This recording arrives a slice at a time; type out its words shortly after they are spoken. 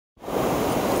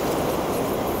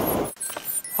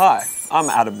Hi, I'm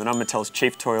Adam and I'm Mattel's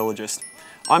Chief Toyologist.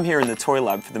 I'm here in the Toy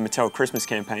Lab for the Mattel Christmas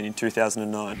campaign in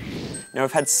 2009. Now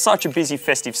we've had such a busy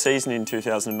festive season in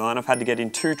 2009, I've had to get in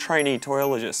 2 trainee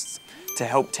toyologists to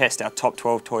help test our top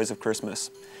 12 toys of Christmas.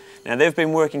 Now they've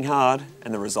been working hard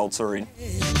and the results are in.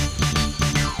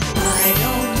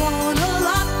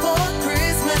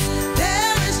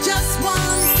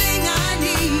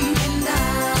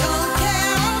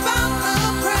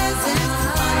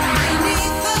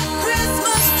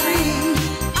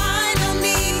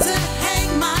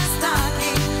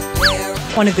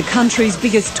 One of the country's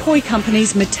biggest toy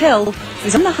companies, Mattel,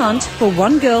 is on the hunt for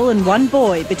one girl and one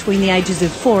boy between the ages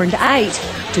of 4 and 8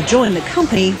 to join the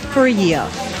company for a year.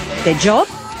 Their job?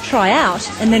 Try out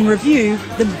and then review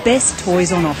the best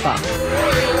toys on offer.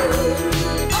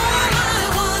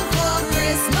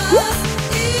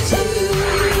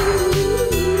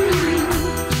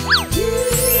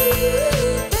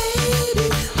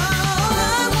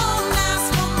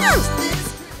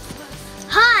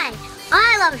 Hi,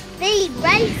 I love Speed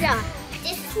Racer.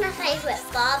 This is my favourite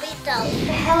Barbie doll.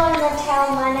 Hello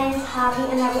Mattel, my name's Harvey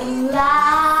and I would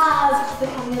love to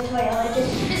become your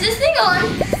toyologist. Is this thing on?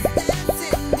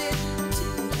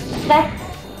 Back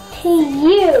to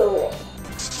you.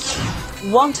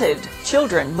 Wanted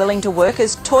children willing to work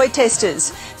as toy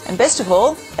testers. And best of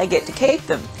all, they get to keep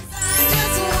them.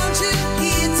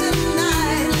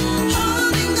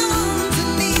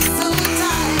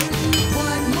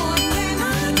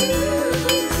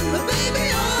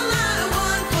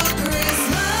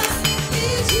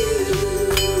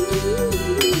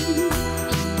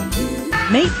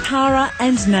 Meet Tara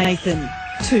and Nathan,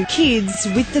 2 kids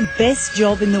with the best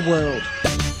job in the world.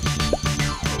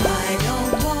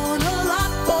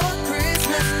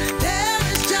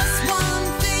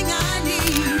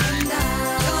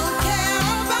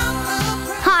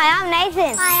 Hi, I'm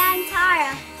Nathan. Hi, I'm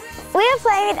Tara. We are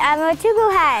playing with Elmo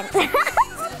Tickle Hands.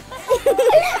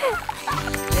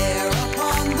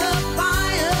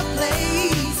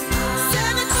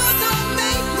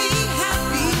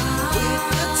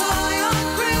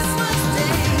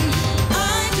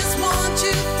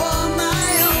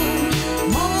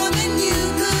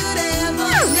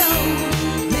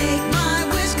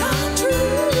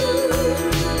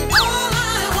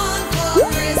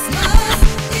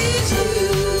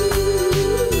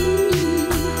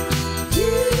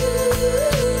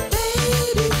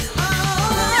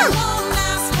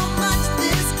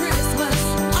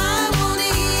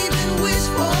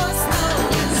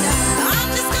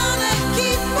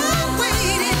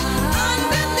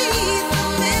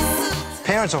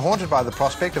 Parents are haunted by the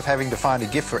prospect of having to find a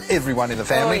gift for everyone in the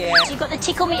family. Oh, yeah. You've got the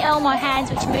Tickle Me Elmo hands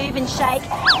which move and shake.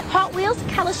 Hot Wheels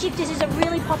colour shifters is a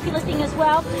really popular thing as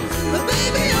well. But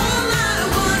baby, all I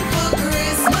want for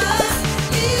Christmas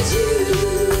is you.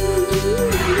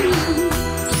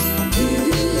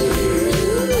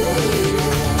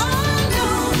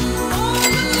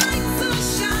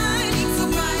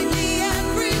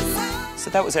 So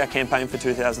that was our campaign for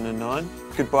 2009.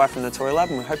 Goodbye from the Toy Lab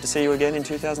and we hope to see you again in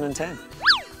 2010.